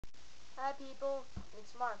Hi people,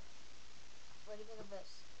 it's Mark. What do you think of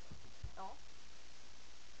this? No?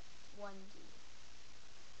 1D.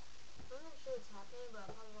 I'm not sure what's happening, but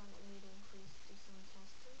I probably want me to increase, do some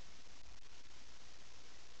testing.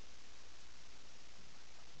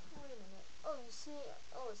 Wait a minute. Oh, you see,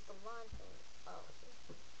 it's the line thing. Oh, okay.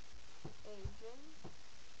 Agent,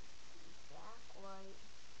 backlight,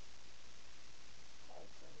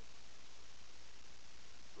 open,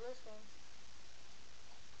 blue screen,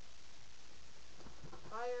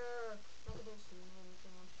 fire, negative,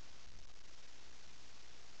 manycam.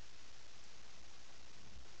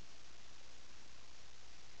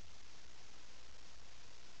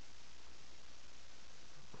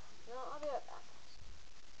 No, I'll be right back.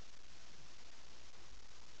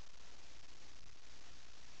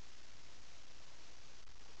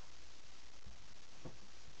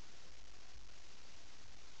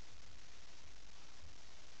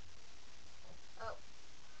 Oh.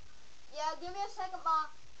 Yeah, give me a second, Ma.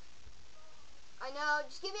 I know,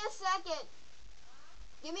 just give me a second.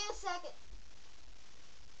 Give me a second.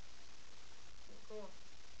 Cool.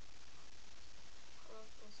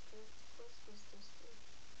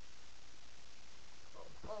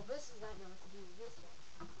 Oh, this is, I know what to do with this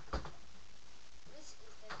one. This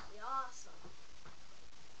is going to be awesome.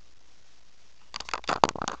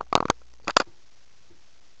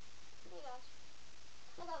 Hey guys,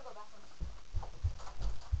 I gotta go back on.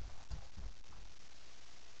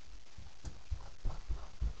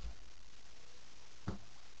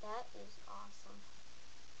 That is awesome.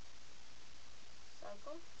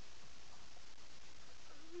 Cycle.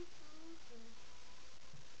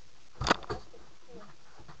 That's pretty cool.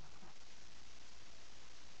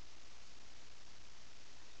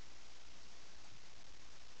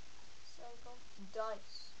 Cycle.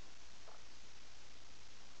 Dice.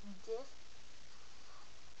 Diff.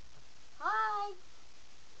 Hi!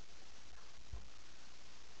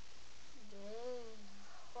 Dang.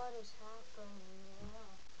 What is happening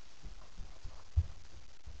now?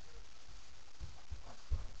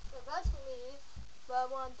 So that's me, but I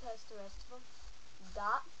want to test the rest of them.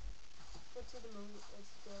 Dot. Let's see the movie.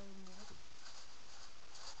 It's very new.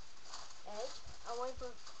 Edge. I'm waiting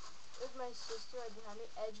for. There's my sister right behind me.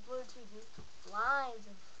 Edge blue TV. Lines.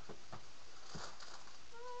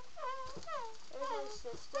 There's my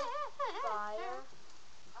sister. Fire.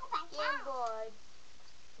 Game Boy.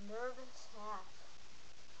 Nervous half.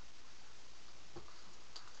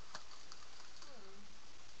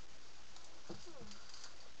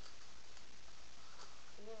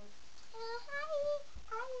 Weird.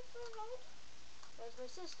 There's my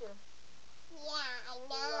sister. Yeah, I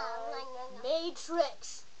know.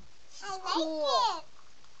 Matrix. I Cool. like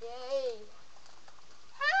it. Yay.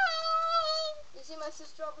 Hi. You see my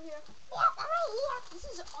sister over here? Yes, I'm right here. This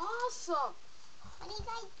is awesome. What are you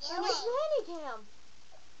guys And doing? it's manycam.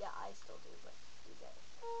 Yeah, I still do, but you get it.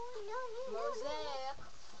 Oh, no. Mosaic.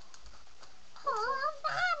 Oh,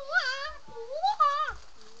 Daddy.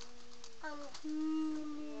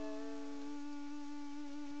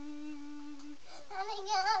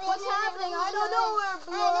 What's happening? I don't know where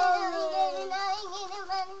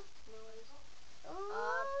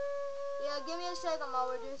yeah, give me a second while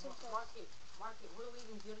we're doing some stuff. Mark it. We're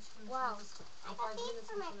leaving. You just finish Wow. this I in got 5 these minutes.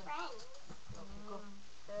 for my friends. Okay, go.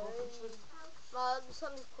 Very. Well,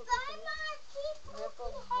 something quick.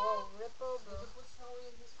 Ripple, whoa, ripple, Did you put snow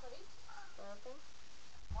in this crate? Burping.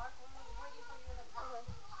 Mark, we're waiting for you in the car. Okay,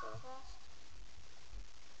 so fast.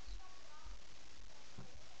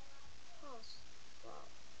 Oh, wow.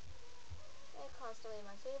 And constantly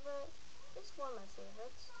my favorite. It's one of my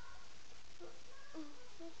favorites.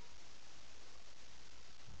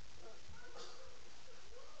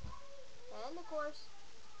 And of course,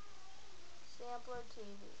 sampler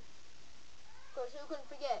TV. Of course, who couldn't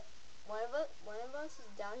forget? One of us is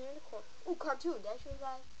down here in the corner. Ooh, cartoon. Did I show you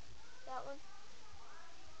guys that one?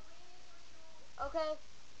 Okay.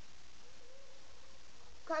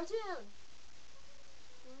 Cartoon.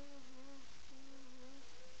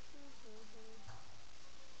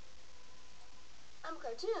 I'm a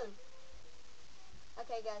cartoon.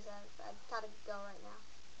 Okay, guys, I gotta go right now.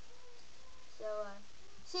 So,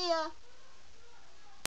 see ya.